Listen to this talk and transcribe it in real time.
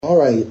All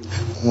right.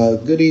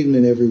 Good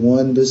evening,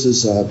 everyone. This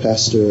is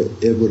Pastor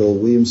Edward O.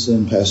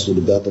 Williamson, pastor of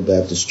the Bethel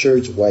Baptist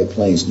Church, White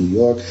Plains, New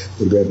York,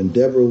 with Reverend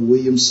Deborah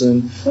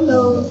Williamson,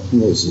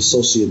 who is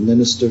Associate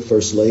Minister,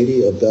 First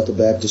Lady of Bethel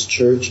Baptist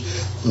Church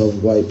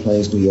of White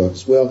Plains, New York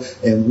as well.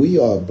 And we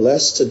are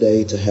blessed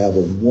today to have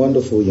a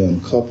wonderful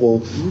young couple,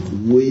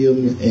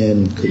 William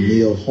and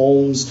Camille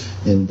Holmes,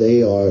 and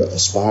they are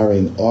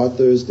aspiring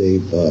authors.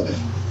 They've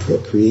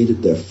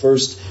created their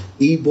first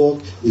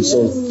ebook, and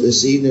so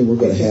this evening we're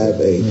going to have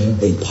a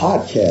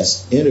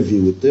podcast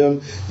interview with them,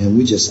 and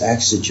we just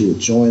ask that you would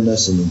join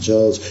us and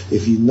indulge.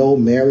 If you know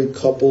married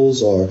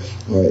couples or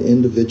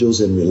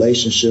individuals in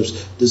relationships,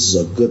 this is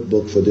a good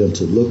book for them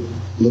to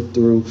look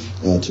through,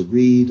 to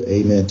read,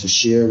 amen, to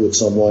share with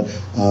someone.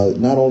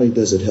 Not only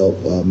does it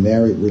help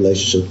married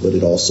relationships, but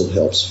it also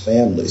helps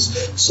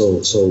families. So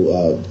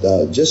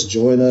just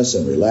join us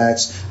and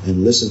relax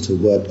and listen to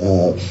what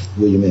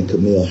William and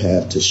Camille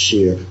have to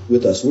share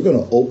with us. We're going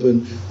to open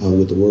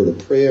with the word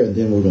of prayer, and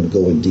then we're going to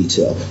go in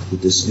detail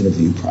with this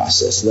interview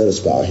process. Let us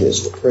bow our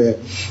heads for prayer.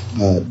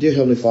 Dear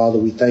Heavenly Father,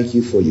 we thank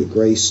you for your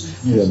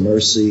grace, your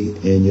mercy,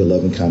 and your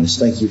loving kindness.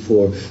 Thank you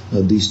for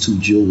these two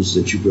jewels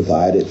that you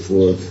provided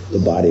for the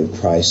body of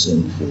Christ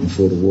and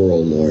for the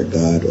world, Lord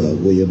God.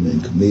 William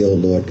and Camille,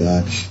 Lord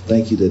God,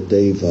 thank you that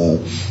they've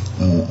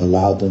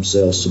allowed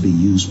themselves to be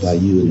used by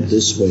you in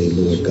this way,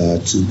 Lord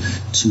God,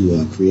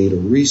 to create a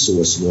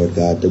resource, Lord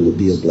God, that would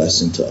be a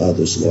blessing to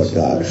others, Lord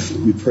God.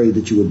 We pray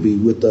that you would be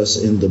with us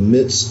in the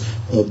midst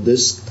of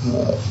this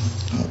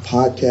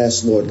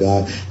podcast, Lord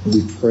God. And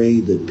we pray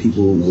that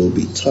people will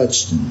be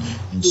touched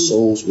and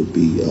souls would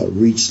be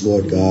reached,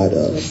 Lord God,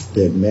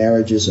 that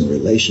marriages and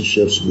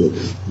relationships would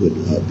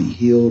be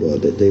healed, or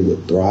that they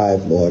would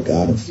thrive, Lord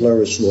God, and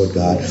flourish, Lord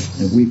God.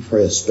 And we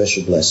pray a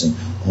special blessing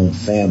on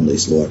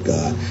families, Lord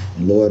God.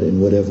 And Lord,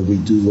 in whatever we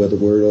do, whether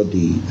word or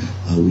deed,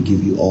 we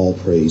give you all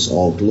praise,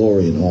 all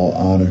glory, and all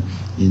honor.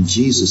 In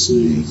Jesus'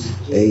 name,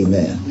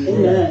 amen.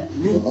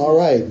 Amen. All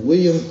right,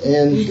 William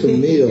and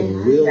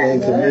Camille. Will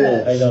and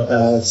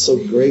Camille, so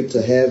great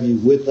to have you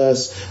with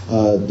us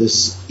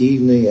this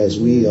evening as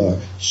we are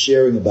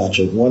sharing about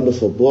your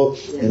wonderful book.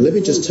 And let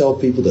me just tell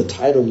people the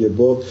title of your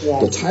book.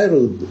 The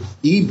title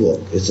of the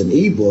ebook, it's an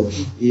ebook,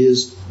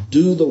 is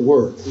Do the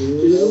Work.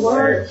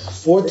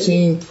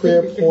 14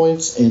 prayer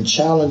points and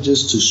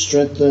challenges to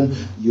strengthen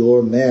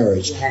your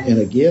marriage. And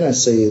again, I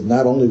say it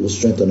not only will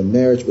strengthen a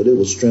marriage, but it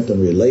will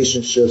strengthen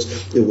relationships.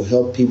 It will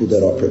help people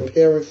that are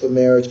preparing for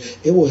marriage.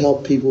 It will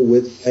help people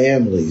with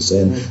families.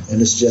 And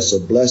it's just a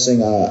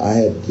blessing. I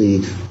had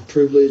the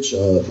privilege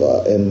of,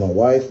 and my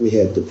wife, we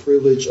had the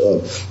privilege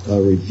of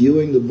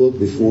reviewing the book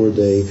before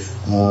they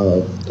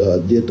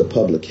did the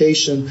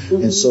publication.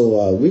 And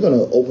so we're going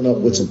to open up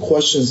with some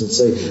questions and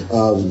say,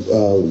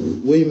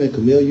 William and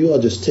Camille, you all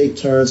just take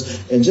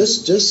turns and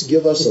just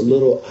give us a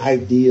little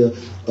idea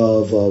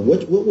of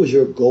what was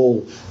your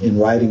goal in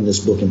writing this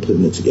book and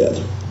putting it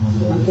together.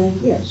 Okay,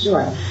 yeah,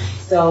 sure.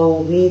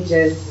 So we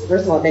just,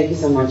 first of all, thank you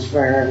so much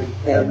for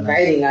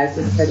inviting us.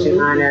 It's such an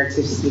honor to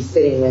just be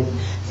sitting with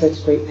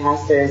such great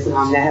pastors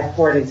that have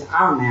poured into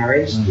our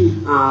marriage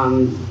in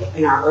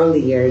our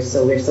early years.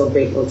 So we're so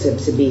grateful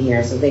to be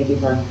here. So thank you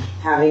for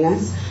having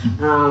us.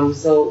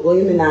 So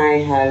William and I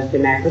have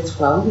been married for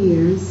 12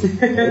 years. All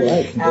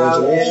right,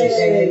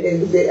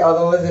 congratulations. And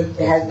although it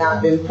has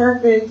not been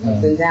perfect,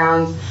 ups and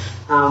downs,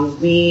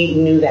 we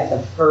knew that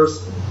the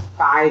first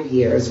 5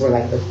 years were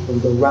like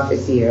the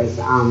roughest years,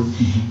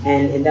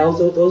 and those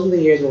were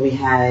the years where we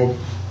had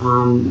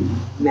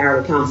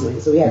marital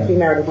counseling. So we had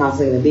premarital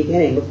counseling in the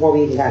beginning before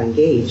we even got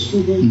engaged.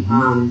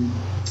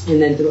 And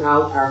then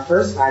throughout our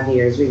first 5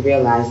 years, we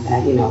realized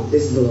that,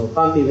 this is a little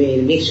bumpy. We need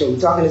to make sure we're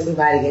talking to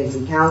somebody, getting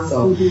some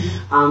counsel.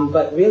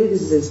 But really,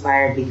 this is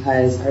inspired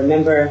because I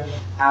remember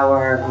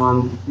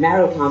our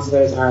marital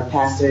counselors are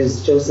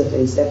pastors Joseph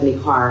and Stephanie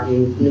Carr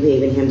in New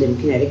Haven, Hamden,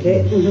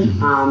 Connecticut.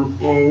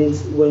 And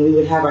when we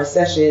would have our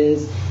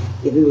sessions,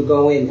 if we would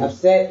go in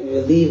upset, we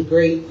would leave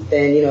great,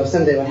 then, if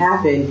something would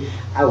happen,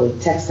 I would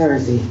text her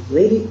and say,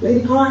 Lady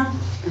Carr,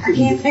 I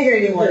can't take her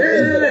anymore.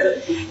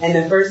 And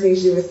the first thing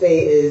she would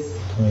say is,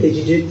 did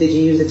you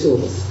use the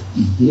tools?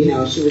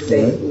 She would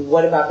say,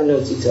 what about the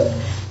notes you took?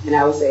 And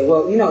I would say,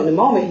 well, in the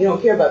moment, you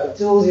don't care about the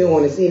tools. You don't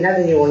want to see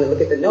nothing. You don't want to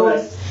look at the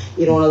notes.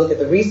 You don't want to look at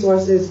the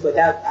resources. But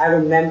I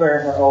remember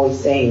her always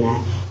saying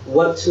that.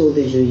 What tool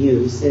did you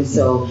use? And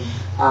so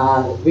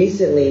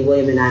recently,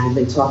 William and I have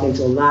been talking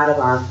to a lot of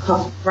our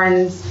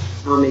friends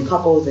and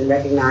couples and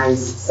recognize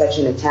such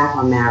an attack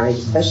on marriage,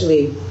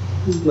 especially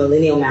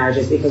millennial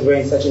marriages, because we're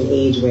in such an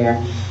age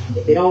where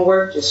if it don't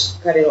work,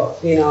 just cut it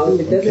off. If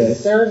it doesn't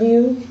serve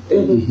you,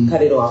 then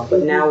cut it off.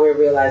 But now we're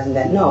realizing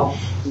that no,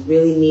 you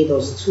really need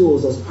those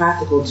tools, those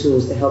practical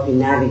tools to help you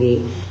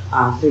navigate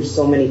through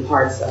so many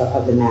parts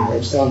of the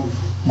marriage. So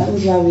that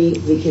was why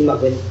we came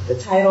up with the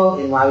title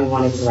and why we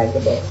wanted to write the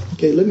book.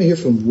 Okay, let me hear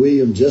from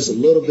William just a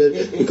little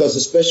bit, because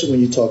especially when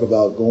you talk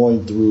about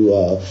going through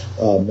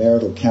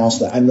marital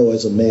counseling, I know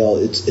as a male,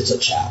 it's a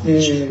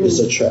challenge. Mm-hmm. It's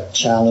a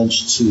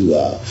challenge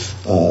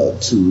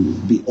to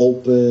be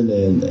open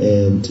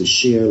and to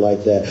share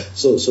like that.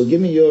 So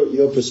give me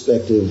your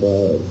perspective,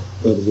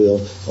 Brother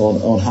Will,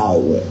 on how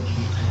it went.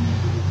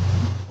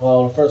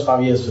 Well, the first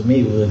 5 years for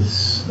me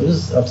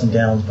was ups and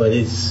downs, but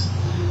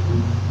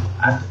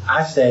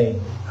I say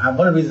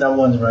one of the reasons I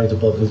wanted to write the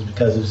book is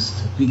because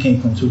we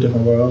came from two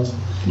different worlds.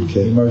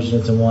 Okay. We merged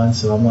into one,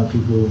 so I want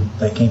people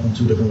that came from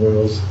two different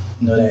worlds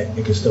know that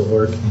it can still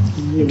work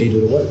if they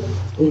do the work.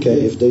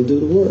 Okay, if they do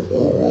the work.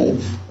 All right.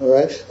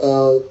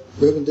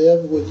 Reverend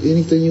Deb,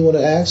 anything you want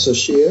to ask or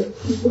share?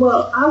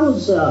 Well, I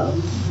was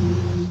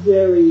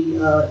very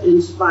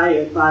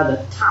inspired by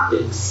the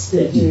topics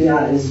that you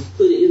guys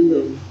put in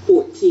the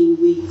 14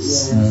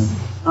 weeks. Yes.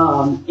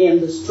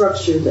 And the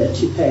structure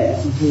that you had.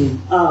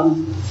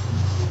 Mm-hmm.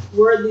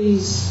 Were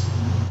these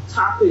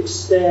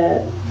topics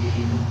that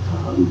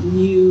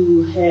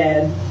you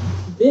had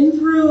been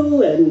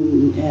through,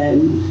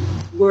 and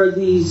were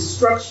these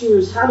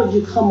structures, how did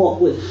you come up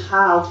with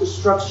how to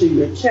structure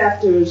your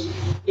chapters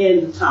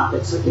and the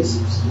topics, I guess?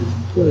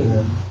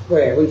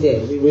 Where we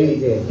did. We really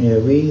did. Yeah,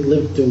 we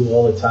lived through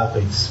all the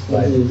topics,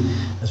 but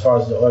as far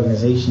as the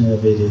organization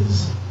of it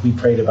is, we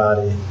prayed about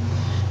it,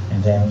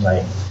 and then it was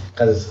like,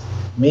 because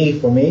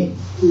for me,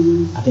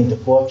 I think the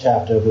fourth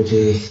chapter, which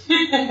is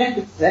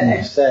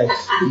sex,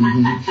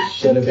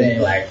 should have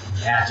been like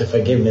after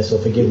forgiveness, or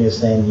forgiveness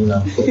saying,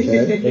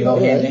 okay, they go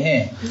hand in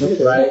hand,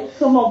 right?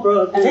 Come on,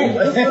 bro. But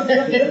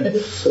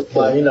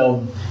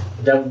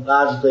that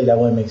logically that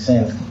wouldn't make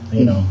sense,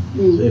 So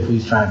if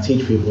we're trying to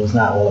teach people, it's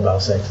not all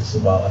about sex; it's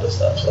about other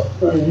stuff. So,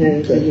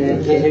 And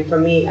for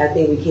me, I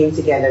think we came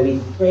together, we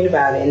prayed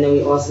about it, and then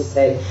we also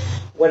said,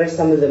 what are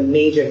some of the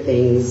major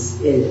things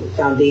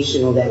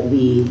foundational that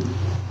we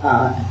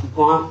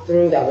gone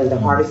through that was the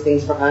hardest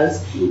things for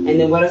us, and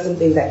then what are some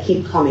things that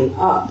keep coming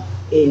up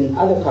in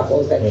other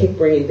couples that keep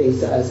bringing things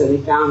to us, and we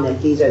found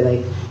that these are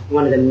like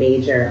one of the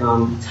major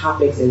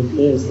topics and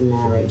themes in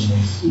marriage.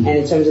 And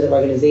in terms of the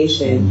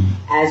organization,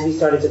 as we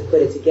started to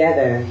put it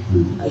together,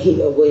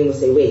 William would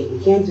say, wait, we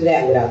can't do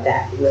that without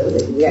that.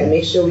 We got to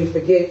make sure we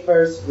forgive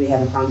first, we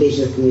have a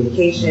foundation of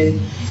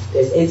communication,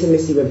 there's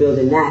intimacy, we're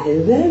building that,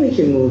 and then we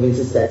can move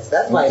into sex.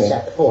 That's why it's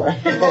chapter 4. All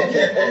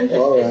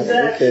right.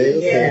 Exactly.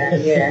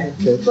 Okay. Yeah.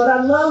 Okay. But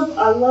I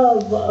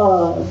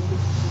love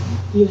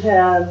you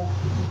have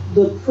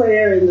the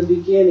prayer in the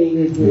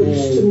beginning,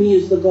 which to me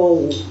is the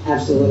goal.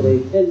 Absolutely.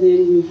 And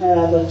then you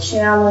have a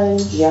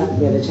challenge. Yeah,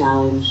 we have a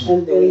challenge.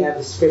 And then we have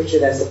the scripture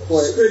that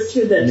supports. Supports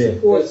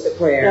the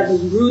prayer. That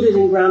is rooted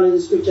and grounded in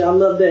scripture. I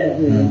love that.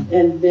 Mm-hmm.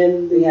 And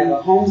then we have a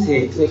Holmes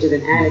hint, which is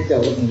an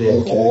anecdote.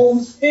 Okay.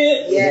 Holmes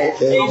hint. Yeah.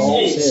 Okay.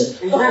 Holmes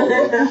hint.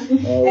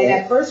 And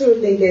at first we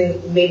were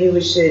thinking maybe we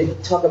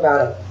should talk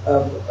about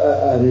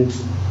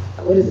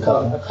what is it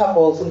called? A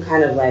couple, some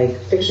kind of like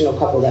fictional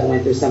couple that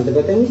went through something.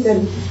 But then we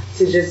said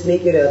to just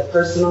make it a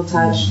personal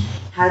touch.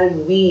 How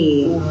did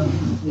we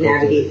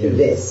navigate through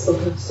this?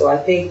 So I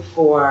think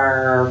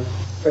for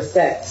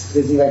sex,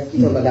 because you like to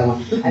talk about that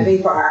one. I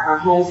think for our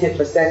Holmes hint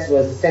for sex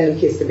was to send them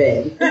kids to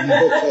bed.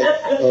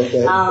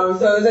 Okay.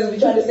 So we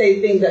tried to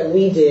say things that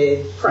we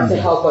did to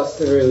help us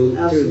through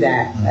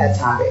that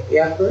topic.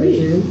 Yeah.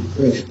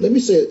 Great. Let me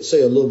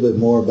say a little bit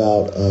more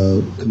about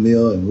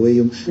Camille and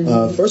William.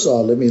 First of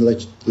all, let me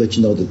let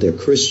you know that they're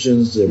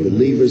Christians. They're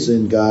believers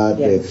in God.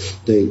 Yes.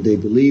 They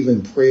believe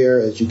in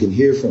prayer, as you can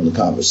hear from the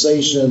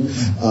conversation.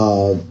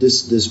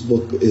 This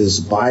book is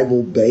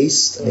Bible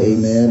based.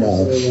 Amen.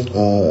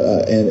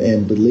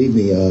 And believe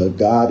me,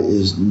 God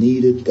is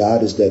needed.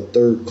 God is that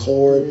third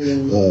cord.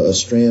 A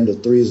strand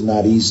of three is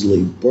not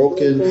easily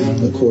broken,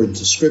 according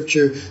to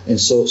Scripture. And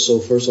so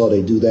first of all,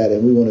 they do that.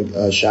 And we want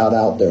to shout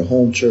out their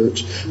home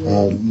church,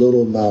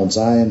 Little Mount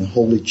Zion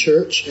Holy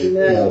Church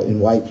in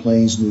White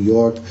Plains, New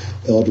York.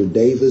 Elder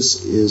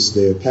Davis is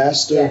their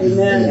pastor.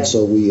 And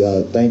so we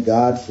thank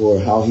God for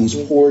how he's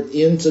poured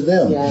into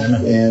them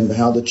and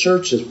how the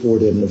church has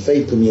poured in, the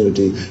faith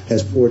community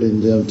has poured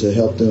in them to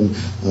help them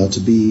to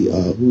be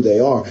who they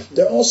are.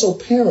 They're also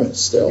parents.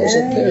 Say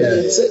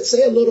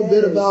a little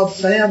bit about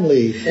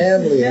family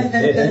and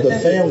the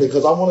family,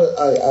 because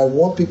I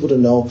want people to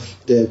know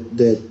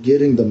that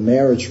getting the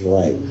marriage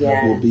right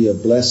will be a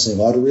blessing,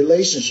 or the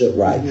relationship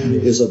right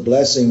is a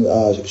blessing.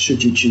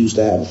 Should you choose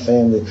to have a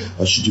family,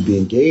 or should you be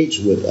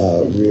engaged with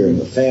rearing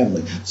a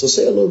family? So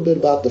say a little bit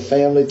about the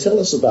family. Tell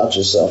us about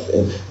yourself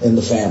and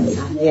the family.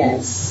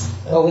 Yes.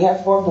 Well, we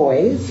have 4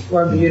 boys,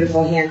 4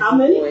 beautiful, handsome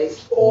boys.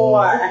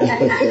 4. Our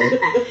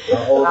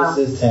oldest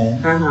is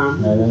 10.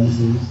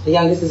 The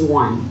youngest is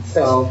 1.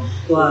 So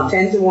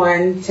 10 to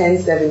 1, 10,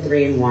 7,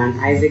 3, and 1.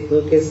 Isaac,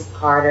 Lucas,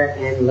 Carter,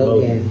 and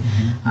Logan.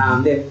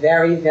 They're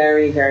very,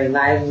 very, very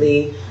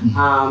lively.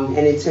 And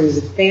in terms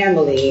of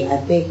family, I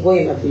think,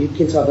 William, you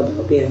can talk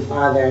about being a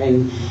father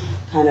and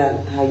kind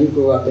of how you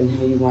grew up and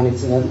how you wanted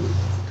to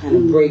kind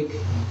of break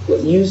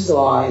what you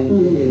saw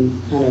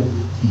and kind of...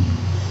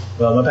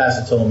 Well, my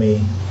pastor told me,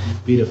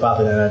 be the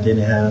father that I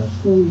didn't have.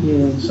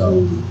 Mm-hmm.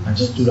 So I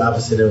just do the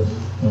opposite of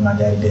what my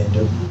daddy didn't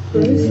do.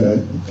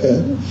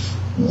 Okay.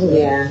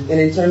 Yeah, and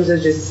in terms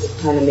of just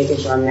kind of making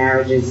sure our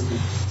marriages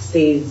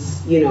stays,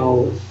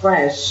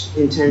 fresh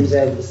in terms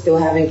of still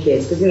having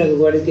kids, because the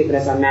Lord has given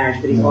us our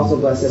marriage, but He's also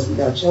blessed us with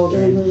our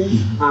children.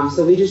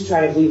 So we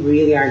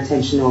really are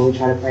intentional. We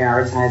try to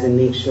prioritize and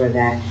make sure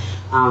that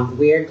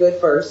we're good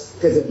first,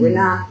 because if we're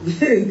not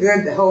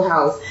good, the whole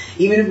house,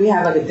 even if we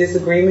have like a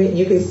disagreement,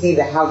 you can see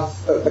the house,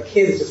 the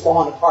kids just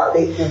falling apart.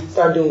 They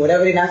start doing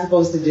whatever they're not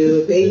supposed to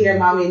do. If they hear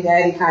mommy and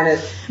daddy kind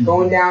of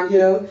going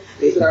downhill,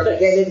 they start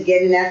getting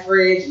in that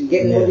fridge and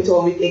getting what we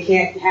told them they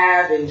can't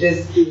have, and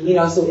just,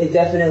 so it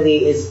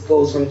definitely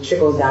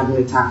trickles down from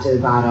the top to the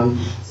bottom.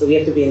 So we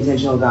have to be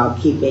intentional about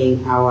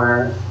keeping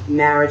our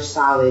marriage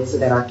solid so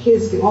that our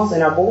kids can also,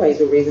 and our boys,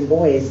 we're raising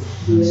boys,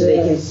 so they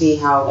can see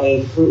how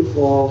a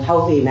fruitful,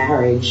 healthy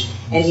marriage,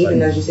 and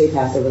even as you say,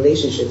 Pastor,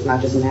 relationships,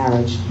 not just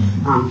marriage,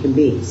 can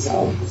be.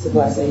 So it's a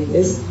blessing.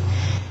 It's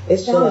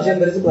challenging,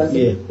 but it's a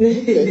blessing.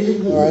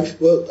 Okay. All right.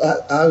 Well,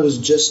 I was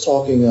just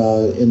talking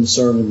in the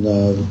sermon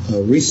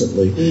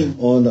recently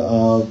on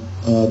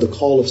the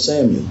call of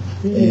Samuel,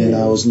 and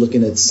I was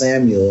looking at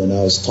Samuel, and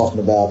I was talking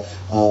about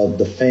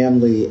the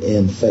family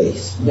and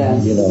faith.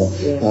 Yes.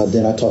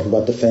 Then I talked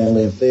about the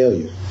family and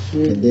failure.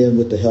 And then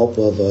with the help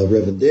of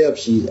Reverend Deb,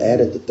 she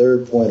added the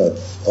third point,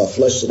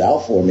 fleshed it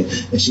out for me,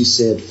 and she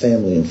said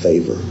family and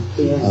favor.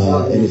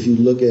 And if you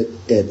look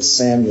at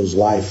Samuel's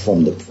life,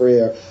 from the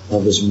prayer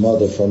of his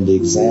mother, from the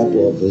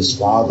example of his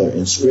father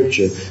in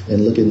Scripture,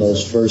 and look in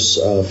those first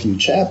few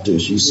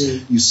chapters, you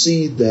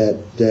see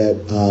that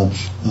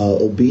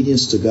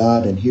obedience to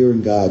God and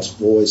hearing God's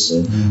voice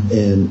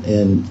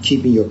and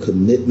keeping your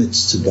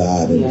commitments to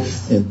God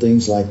and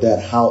things like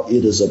that, how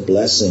it is a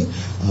blessing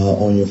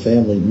on your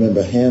family.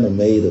 Remember, Hannah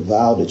made a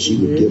vow that she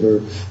would give her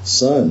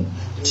son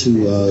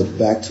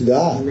back to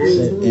God.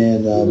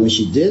 And when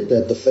she did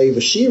that, the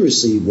favor she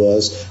received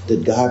was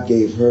that God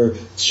gave her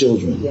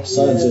children,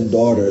 sons and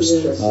daughters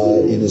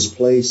in his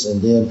place.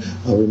 And then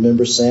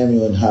remember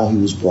Samuel and how he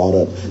was brought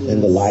up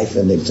and the life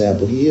and the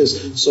example he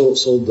is. So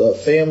the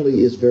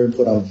family is very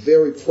important. I'm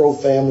very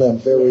pro-family. I'm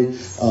very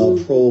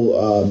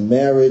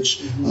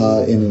pro-marriage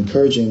and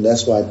encouraging.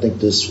 That's why I think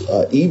this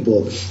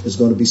ebook is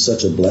going to be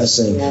such a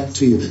blessing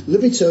to you.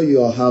 Let me tell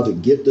you all how to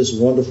get this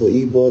wonderful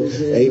ebook.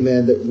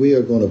 Amen. That we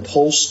are going to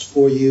post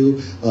for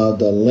you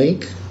the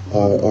link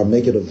or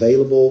make it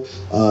available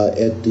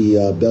at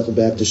the Bethel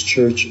Baptist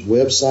Church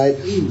website,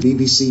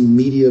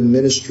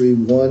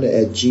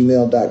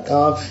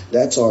 bbcmediaministry1@gmail.com.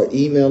 That's our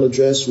email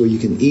address where you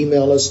can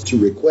email us to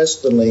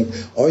request the link,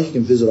 or you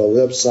can visit our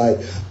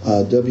website,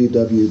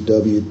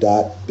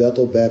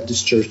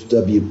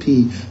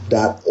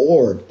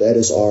 www.bethelbaptistchurchwp.org. That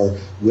is our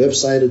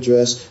website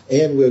address,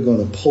 and we're going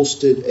to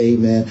post it,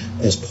 amen,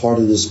 as part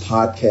of this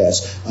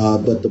podcast.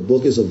 But the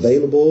book is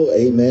available,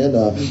 amen.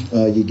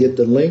 You get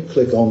the link,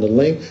 click on the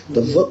link.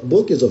 The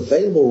book is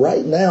available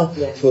right now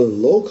for a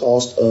low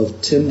cost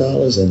of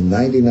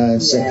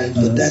 $10.99.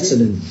 But that's an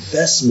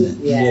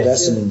investment.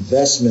 That's an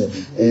investment.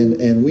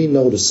 And we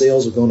know the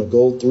sales are going to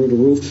go through the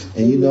roof.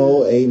 And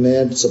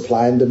amen,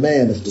 supply and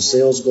demand. If the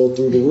sales go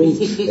through the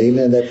roof,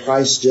 amen, that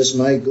price just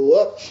might go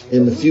up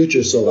in the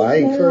future. So I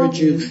encourage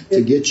you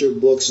to get your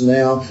books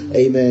now.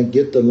 Amen.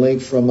 Get the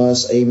link from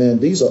us. Amen.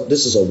 This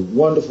is a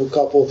wonderful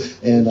couple,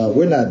 and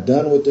we're not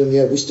done with them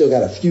yet. We still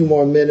got a few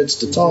more minutes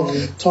to talk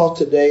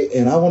today,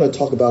 and I want to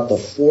talk about the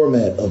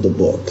format of the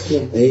book.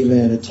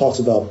 Amen. It talks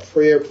about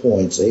prayer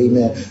points,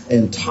 amen,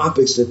 and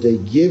topics that they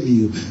give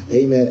you.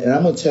 Amen. And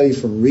I'm going to tell you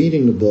from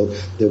reading the book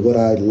that what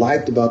I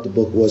liked about the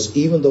book was,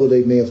 even though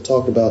they may have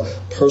talked about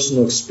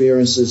personal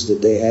experiences that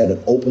they had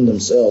and opened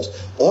themselves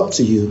up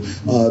to you,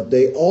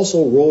 they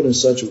also wrote in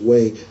such a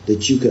way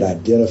that you could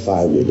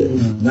identify with it.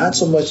 Not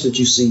so much that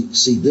you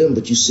see them,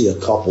 but you see a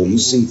couple. You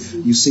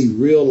see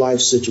real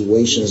life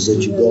situations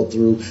that you go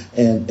through,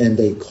 and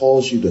they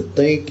cause you to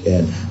think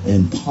and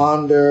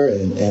ponder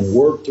and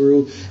work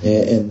through,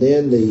 and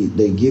then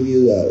they give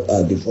you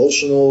a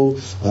devotional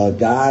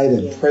guide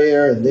and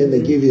prayer, and then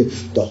they give you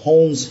the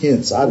Holmes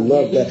hints. I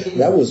love that.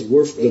 That was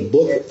worth the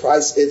book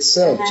price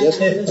itself. Just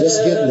getting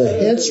the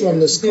hints from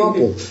this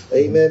couple,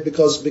 amen.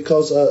 Because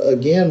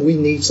again, we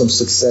need some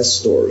success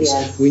stories.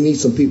 We need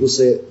some people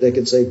that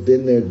can say,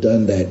 "Been there,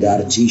 done that." Got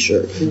a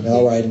T-shirt.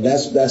 All right, and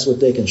that's what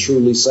they can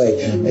truly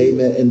say,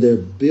 amen. And they're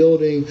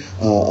building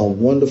a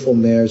wonderful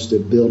marriage. They're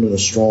building a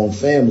strong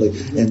family,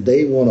 and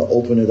they want to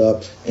open it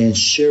up and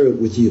share it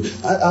with you.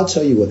 I'll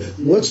tell you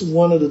what's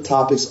one of the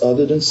topics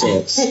other than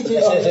sex?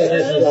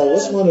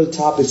 What's one of the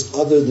topics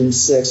other than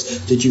sex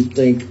that you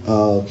think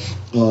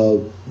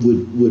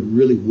would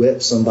really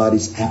whet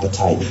somebody's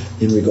appetite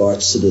in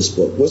regards to this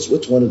book?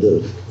 What's one of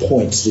the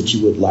points that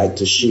you would like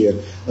to share,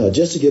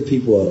 just to give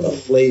people a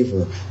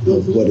flavor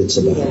of what it's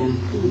about?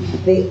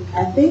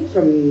 I think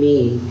for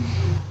me,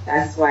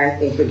 that's why I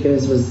think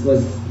forgiveness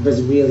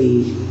was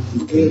really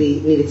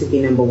needed to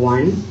be number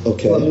one.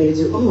 Okay. Well, you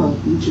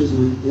choose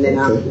one, and then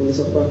I'm going to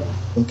talk about.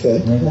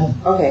 Okay.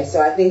 Okay,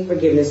 so I think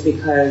forgiveness,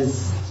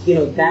 because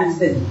that's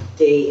the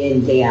day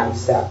in, day out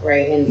stuff,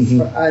 right? And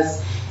for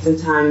us,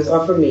 sometimes,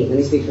 or for me, let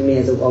me speak for me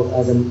as a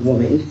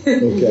woman.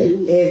 Okay.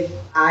 If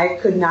I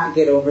could not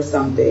get over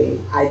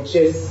something, I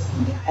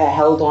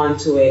held on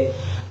to it.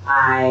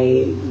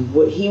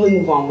 He would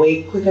move on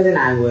way quicker than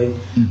I would.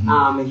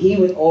 And he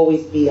would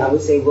always be, I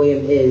would say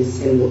William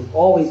is, and would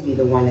always be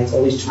the one that's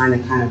always trying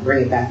to kind of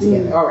bring it back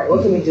together. All right,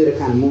 what can we do to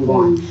kind of move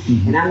on?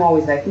 And I'm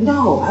always like,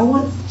 no, I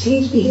want to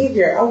change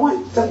behavior. I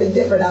want something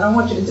different. I don't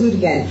want you to do it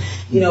again.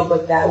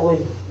 But that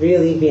would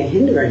really be a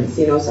hindrance,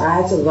 so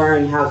I had to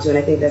learn how to, and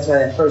I think that's why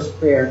that first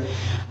prayer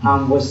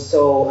was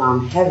so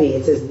heavy.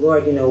 It says,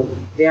 Lord,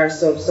 there are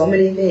so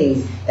many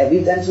things that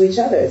we've done to each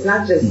other. It's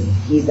not just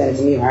he's done it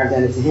to me or I've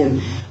done it to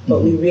him,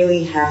 but we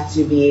really have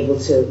to be able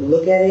to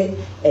look at it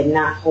and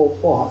not hold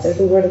faults. As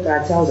the Word of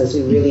God tells us,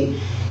 we really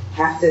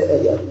have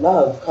to,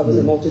 love covers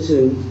a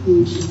multitude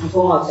of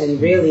faults,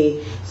 and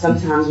really,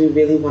 sometimes we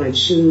really want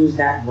to choose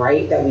that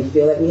right that we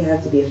feel that we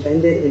have to be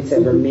offended and to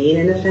remain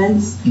in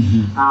offense.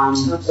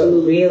 But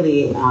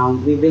really,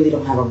 we really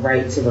don't have a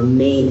right to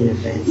remain in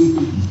offense.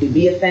 We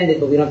be offended,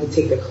 but we don't have to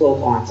take the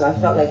cloak on. So I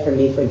felt like for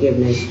me,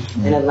 forgiveness,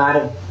 and a lot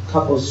of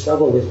couples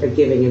struggle with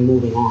forgiving and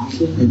moving on.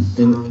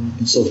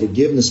 And so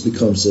forgiveness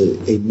becomes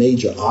a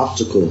major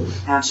obstacle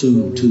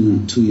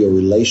to your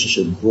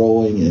relationship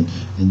growing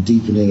and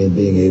deepening and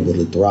being able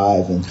to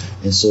thrive.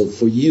 And so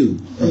for you,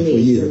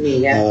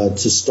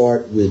 to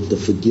start with the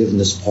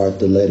forgiveness part,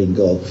 the letting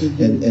go.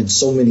 And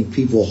so many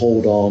people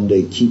hold on,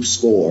 they keep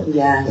score,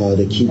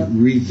 they keep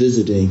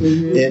revisiting.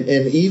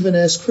 And even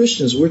as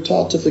Christians, we're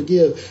taught to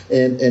forgive.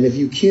 And if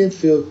you can't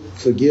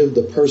forgive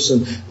the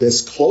person that's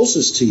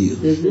closest to you,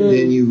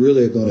 then you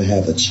really are going to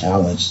have a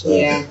challenge.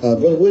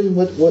 Brother William,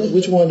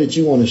 which one did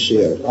you want to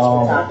share?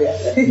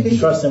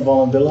 Trust and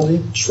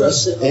vulnerability.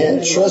 Trust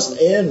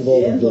and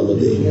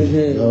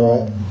vulnerability.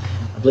 All right.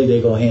 I believe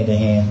they go hand in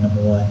hand.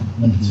 Number one.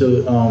 Number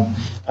two,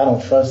 I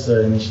don't trust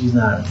her, and if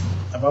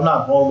I'm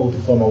not vulnerable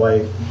before my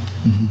wife,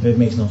 it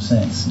makes no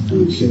sense.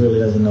 She really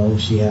doesn't know who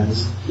she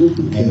has,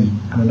 and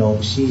I don't know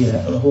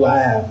who I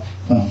have.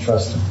 I don't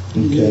trust her.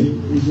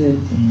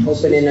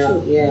 Opening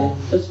up,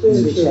 that's very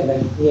to each other. I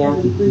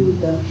agree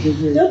with that.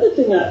 The other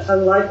thing I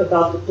like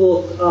about the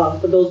book,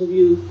 for those of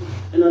you,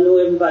 and I know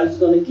everybody's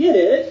going to get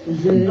it,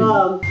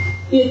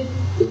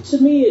 to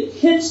me it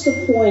hits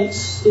the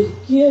points.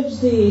 It gives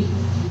the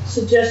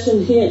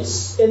suggestion,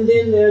 hints, and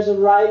then there's a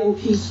writing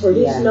piece for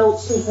his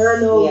notes and her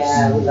notes.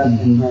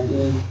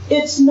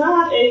 It's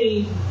not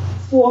a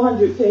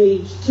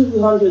 400-page,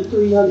 200,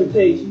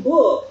 300-page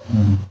book,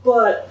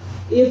 but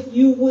if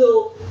you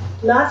will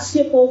not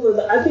skip over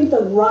I think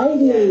the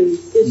writing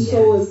is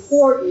so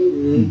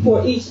important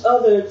for each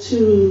other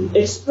to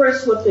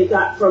express what they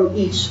got from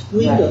each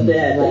week of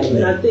that.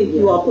 And I think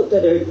you all put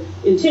that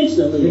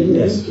intentionally in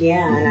this.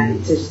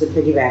 And just to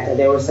piggyback,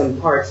 there were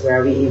some parts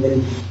where we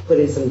even put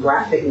in some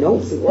graphic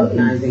notes and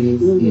organizing.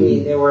 I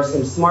mean, there were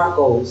some SMART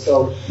goals.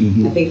 So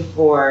I think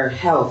for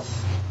health,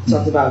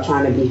 talked about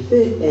trying to be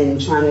fit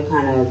and trying to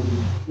kind of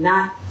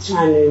not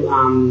trying to,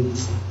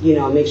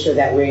 make sure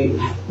that we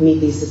meet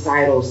these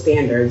societal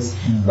standards,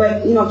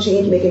 but,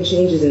 making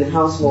changes in the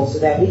household so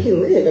that we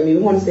can live. I mean,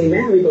 we want to stay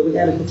married, but we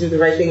got to do the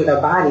right thing with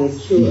our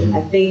bodies.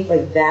 I think for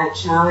that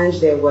challenge,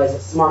 there was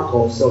SMART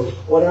goals. So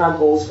what are our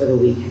goals for the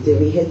week? Did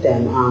we hit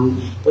them?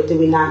 What did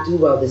we not do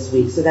well this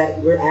week? So that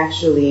we're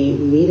actually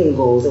meeting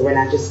goals and we're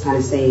not just kind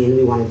of saying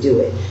we want to do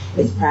it.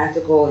 It's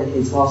practical and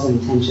it's also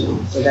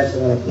intentional. So that's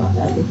what I like about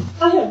that.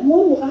 I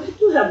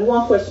do have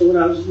one question when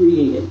I was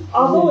reading it.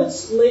 Although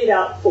it's laid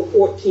out for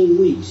 14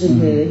 weeks,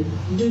 do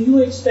you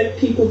expect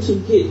people to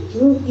get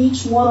through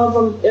each one of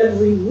them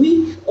every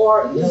week,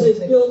 or is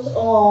it built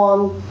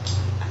on?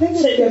 I think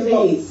it's their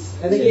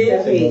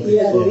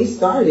pace. When we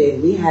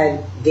started, we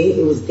had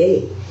it was a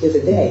day.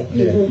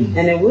 And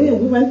then we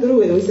went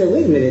through it and we said,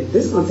 wait a minute,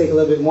 this is going to take a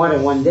little bit more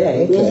than one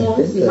day.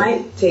 This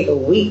might take a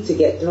week to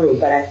get through,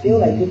 but I feel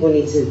like people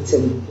need to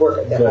work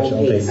at their own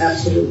pace.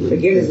 Absolutely.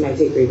 Forgiveness might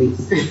take 3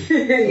 weeks.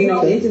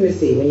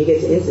 Intimacy, when you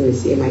get to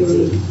intimacy, it might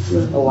take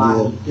a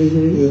while.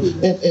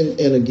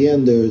 And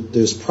again,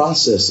 there's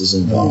processes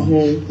involved.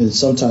 And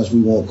sometimes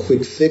we want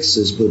quick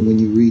fixes, but when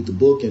you read the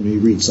book and you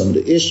read some of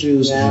the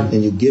issues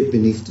and you get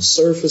beneath the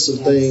surface of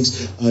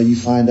things, you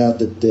find out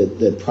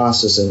that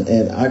process,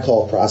 and I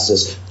call process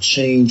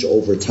change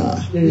over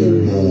time.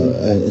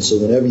 And so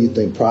whenever you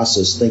think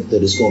process, think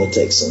that it's going to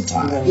take some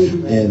time.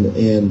 And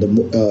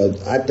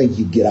I think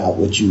you get out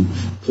what you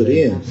put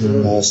in.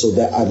 So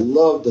that I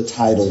love the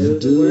title, Do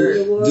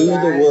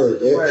the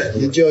Work.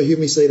 Did y'all hear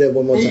me say that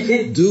one more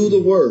time? Do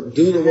the work.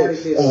 Do the work.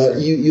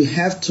 You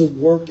have to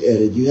work at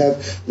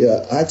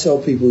it. I tell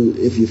people,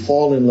 if you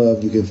fall in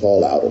love, you can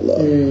fall out of love.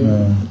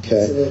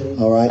 Okay? Absolutely.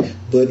 All right?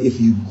 But if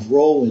you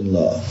grow in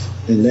love,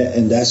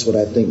 and that's what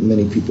I think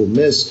many people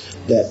miss,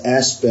 that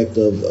aspect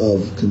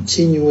of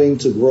continuing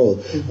to grow.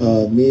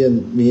 Me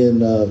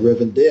and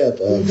Reverend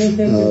Deb,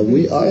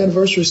 our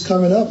anniversary is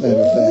coming up,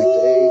 matter of fact.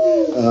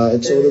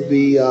 And so it'll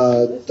be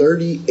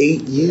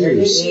 38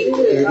 years.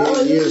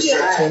 38 years,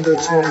 September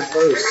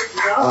 21st.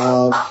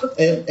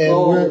 And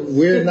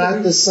we're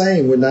not the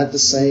same. We're not the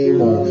same.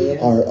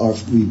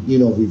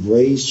 We've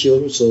raised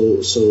children, so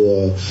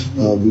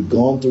we've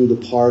gone through the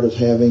part of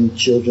having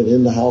children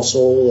in the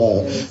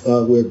household.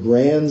 We're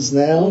grands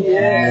now.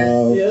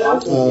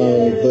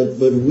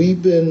 But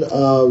we've been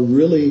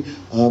really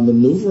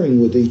maneuvering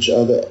with each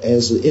other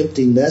as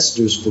empty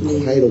nesters for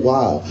quite a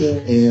while.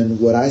 And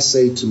what I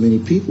say to many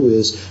people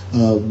is,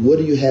 what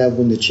do you have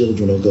when the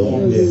children are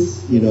gone?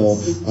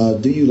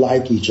 Do you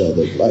like each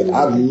other? Like,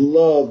 I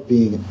love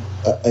being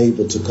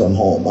able to come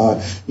home.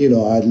 I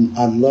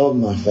love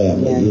my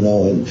family,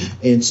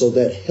 and so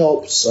that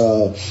helps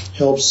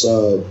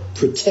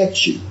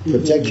protect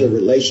your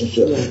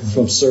relationship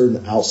from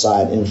certain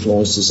outside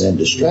influences and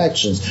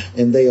distractions,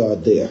 and they are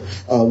there.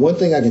 One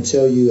thing I can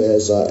tell you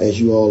as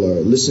you all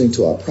are listening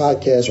to our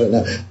podcast right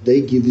now,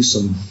 they give you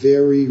some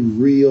very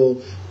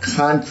real,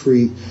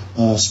 concrete,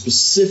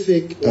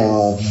 specific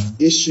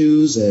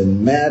issues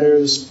and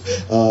matters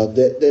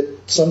that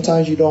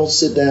sometimes you don't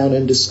sit down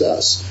and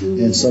discuss,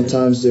 and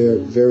sometimes they're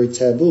very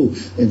taboo.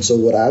 And so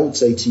what I would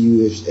say to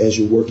you as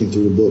you're working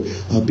through the book,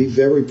 be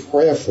very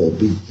prayerful,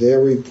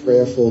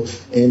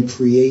 and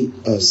create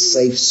a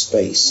safe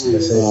space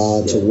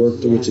to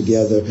work through it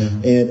together.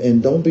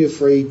 And don't be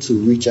afraid to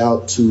reach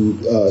out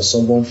to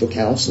someone for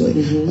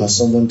counseling,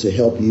 someone to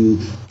help you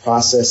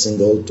process and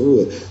go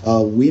through it.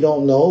 We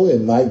don't know.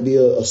 It might be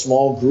a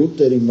small group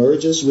that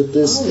emerges with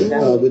this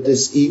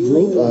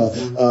e-group.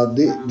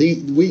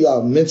 We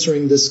are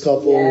mentoring this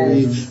couple.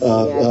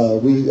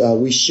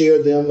 We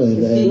share them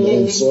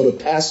and sort of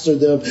pastor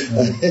them.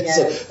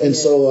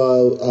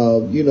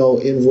 So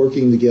in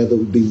working together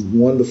would be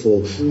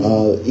wonderful.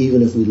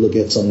 Even if we look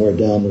at somewhere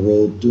down the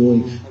road,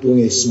 doing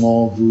a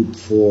small group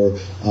for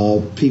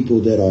people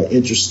that are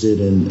interested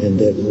and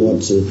that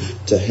want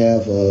to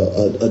have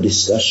a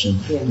discussion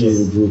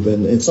through the group,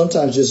 and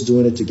sometimes just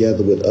doing it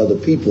together with other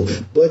people.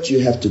 But you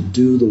have to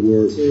do the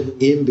work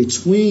in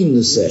between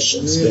the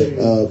sessions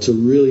to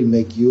really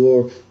make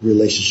your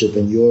relationship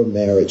and your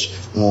marriage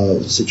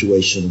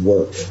situation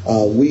work.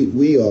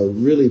 We are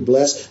really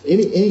blessed.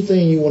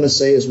 Anything you want to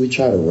say as we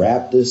try to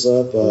wrap this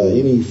up?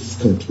 Any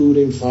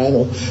concluding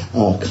final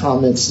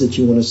comments that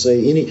you want to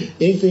say?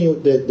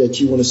 Anything that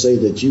you want to say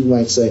that you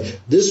might say,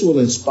 this will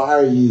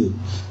inspire you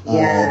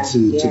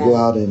to go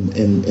out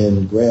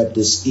and grab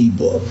this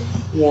ebook?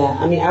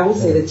 I mean, I would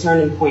say the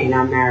turning point in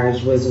our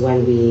marriage was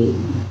when we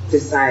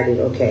decided,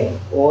 okay,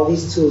 all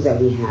these tools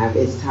that we have,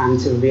 it's time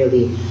to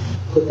really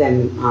put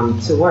them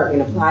to work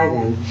and apply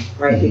them,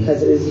 right?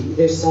 Because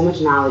there's so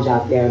much knowledge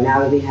out there. Now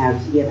that we have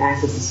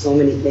access to so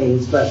many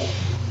things, but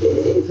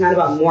it's not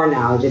about more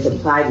knowledge, it's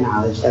applied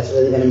knowledge that's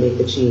really going to make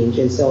the change.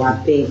 And so I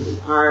think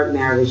our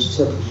marriage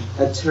took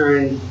a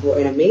turn,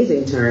 an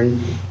amazing turn,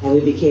 and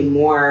we became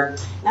more,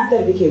 not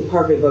that it became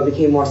perfect, but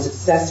became more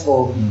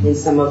successful in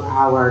some of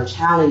our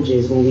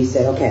challenges when we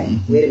said, okay,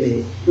 wait a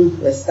minute,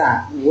 let's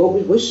stop.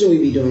 What should we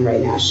be doing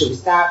right now? Should we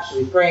stop? Should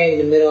we pray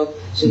in the middle?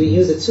 Should we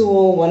use a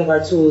tool? One of our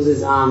tools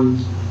is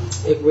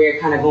if we're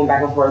kind of going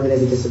back and forth and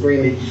there's a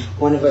disagreement,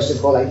 one of us should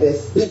go like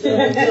this.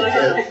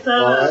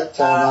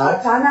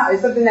 Time out.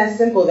 It's something that's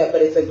simple,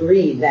 but it's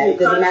agreed that it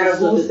doesn't matter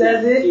who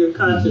says it. You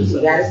got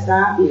to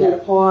stop, you got to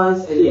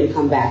pause, and then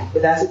come back.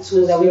 But that's a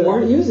tool that we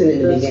weren't using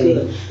in the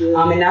beginning.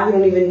 And now we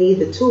don't even need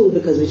the tool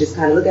because we just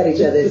kind of look at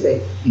each other and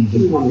say,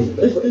 give me 1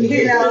 minute.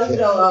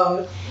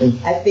 So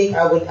I think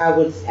I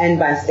would end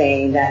by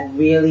saying that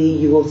really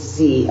you will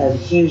see a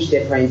huge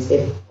difference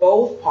if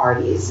both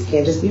parties, it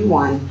can't just be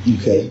one,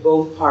 if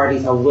both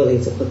parties are willing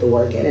to put the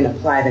work in and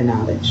apply the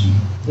knowledge.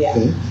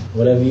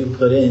 Whatever you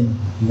put in,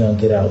 you're going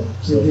to get out.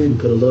 So if you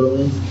put a little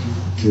in,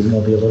 there's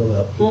going to be a little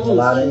out. Put a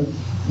lot in,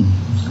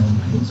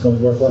 it's going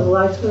to work well.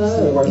 Like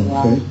that. All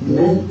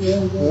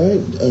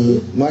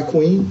right. My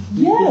queen?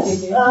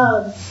 Yes.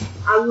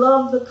 I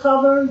love the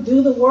cover.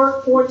 Do the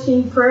work,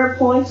 14 prayer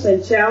points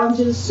and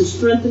challenges to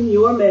strengthen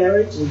your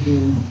marriage.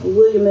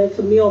 William and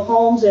Camille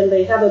Holmes, and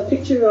they have a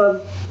picture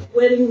of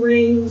wedding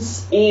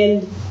rings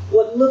and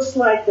what looks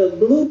like a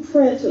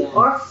blueprint of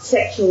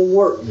architectural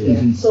work.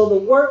 So the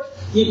work,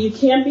 you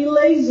can't be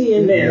lazy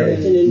in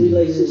marriage and in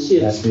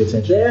relationships.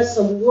 There's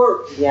some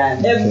work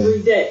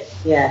every day.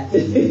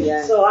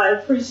 So I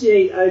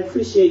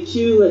appreciate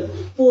you. And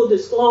full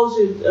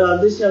disclosure,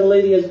 this young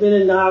lady has been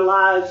in our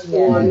lives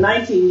for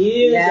 19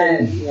 years,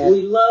 and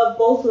we love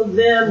both of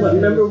them. I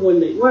remember when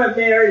they weren't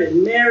married,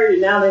 and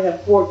now they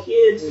have 4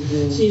 kids.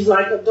 She's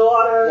like a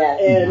daughter,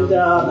 and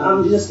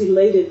I'm just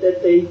elated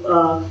that they've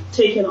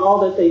taken all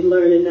that they've they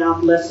learn and now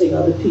blessing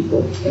other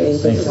people.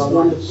 Thank you so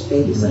much.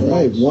 Thank you so much.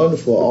 Right,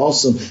 wonderful,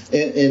 awesome.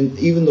 And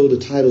even though the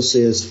title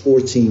says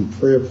 14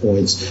 prayer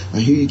points, I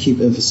hear you keep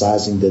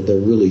emphasizing that they're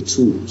really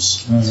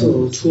tools.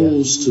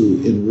 Tools to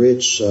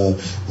enrich,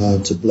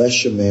 to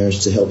bless your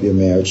marriage, to help your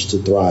marriage to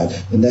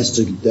thrive. And that's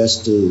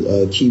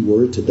the key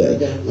word today,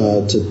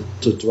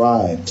 to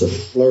thrive, to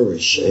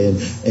flourish.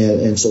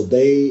 And so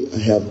they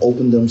have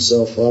opened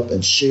themselves up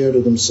and shared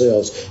of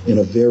themselves in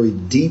a very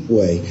deep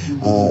way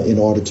in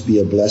order to be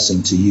a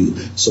blessing to you.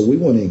 So we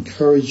want to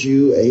encourage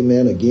you,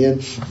 amen,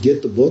 again,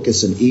 get the book.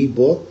 It's an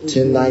e-book,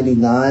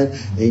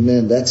 $10.99.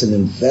 Amen. That's an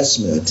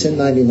investment, a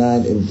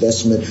 $10.99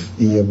 investment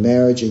in your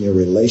marriage, in your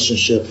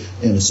relationship,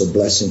 and it's a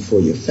blessing for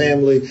your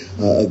family.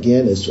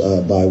 Again, it's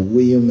by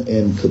William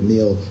and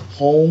Camille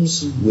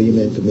Holmes. William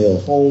and Camille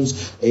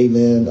Holmes.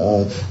 Amen.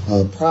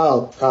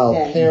 Proud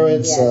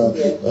parents,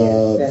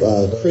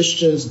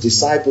 Christians,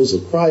 disciples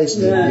of Christ,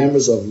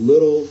 members of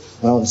Little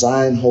Mount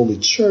Zion Holy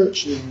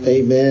Church.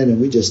 Amen. And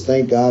we just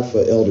thank God for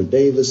Elder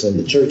Davis and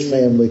the church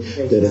family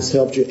that has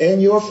helped you,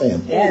 and your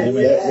family.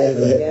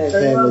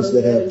 Families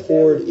that have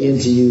poured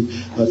into you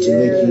to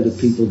make you the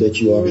people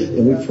that you are.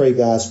 And we pray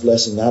God's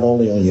blessing not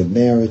only on your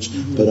marriage,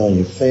 but on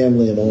your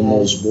family and on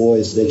those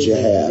boys that you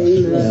have.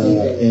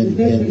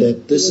 And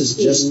that this is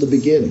just the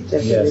beginning.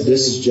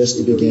 This is just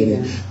the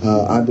beginning.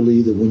 I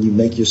believe that when you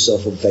make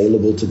yourself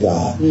available to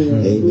God,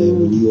 amen,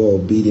 when you are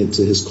obedient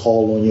to His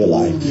call on your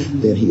life,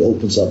 then He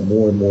opens up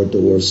more and more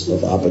doors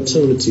of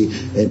opportunity.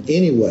 And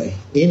anyway,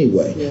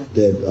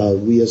 that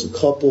we as a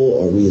couple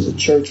or we as a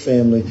church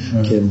family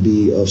can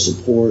be of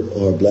support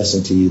or a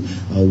blessing to you,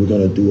 we're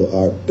going to do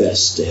our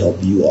best to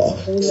help you all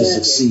to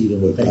succeed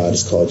in what God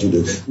has called you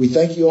to do. We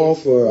thank you all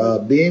for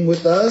being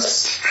with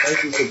us.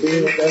 Thank you for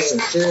being with us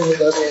and sharing with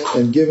us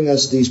and giving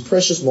us these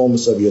precious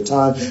moments of your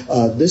time.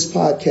 This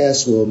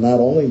podcast will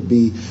not only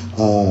be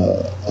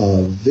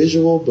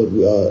visual, but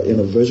in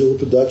a visual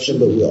production,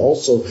 but we'll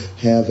also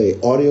have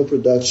a audio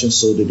production,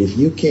 so that if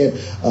you can't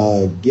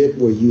get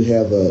where you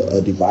have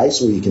a device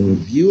where you can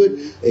view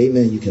it,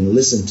 amen, you can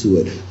listen to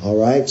it. All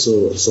right.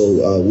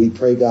 So we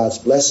pray God's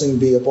blessing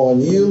be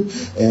upon you,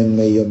 and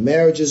may your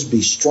marriages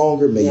be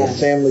stronger. May your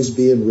families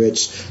be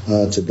enriched.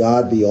 To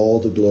God be all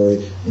the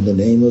glory. In the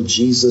name of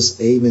Jesus,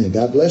 amen.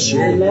 God bless you.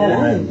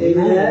 Amen.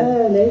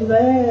 Amen.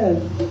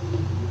 Amen.